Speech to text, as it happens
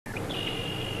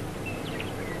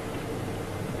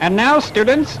And now,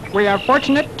 students, we are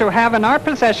fortunate to have in our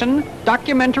possession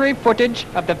documentary footage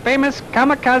of the famous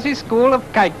Kamikaze school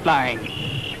of kite flying.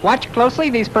 Watch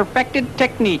closely these perfected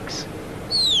techniques.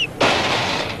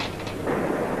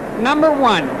 Number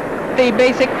 1, the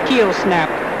basic keel snap.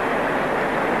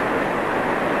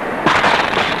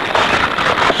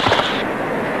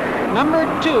 Number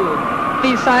 2,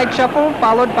 the side shuffle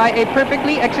followed by a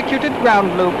perfectly executed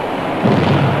ground loop.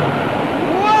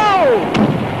 Whoa!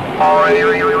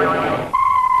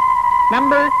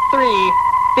 Number 3,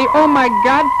 the oh my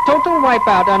god total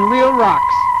wipeout on real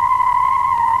rocks.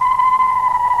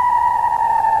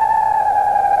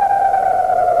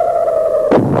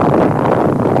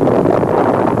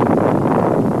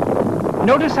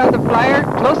 Notice how the flyer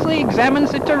closely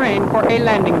examines the terrain for a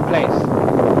landing place.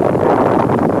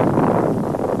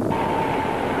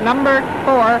 Number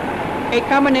 4, a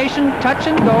combination touch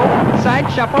and go,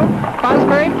 side shuffle,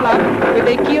 Fosbury flop with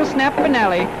a keel snap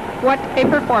finale. What a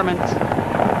performance.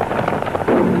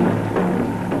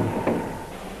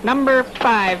 Number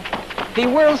 5, the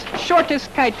world's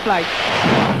shortest kite flight.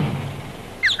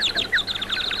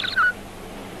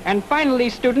 And finally,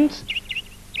 students,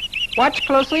 watch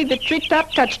closely the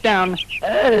treetop touchdown.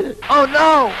 Oh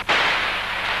no!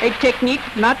 A technique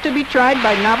not to be tried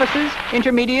by novices,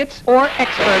 intermediates, or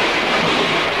experts.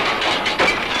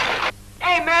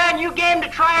 Hey man, you game to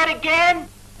try it again?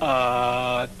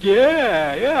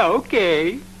 Yeah,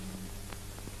 okay.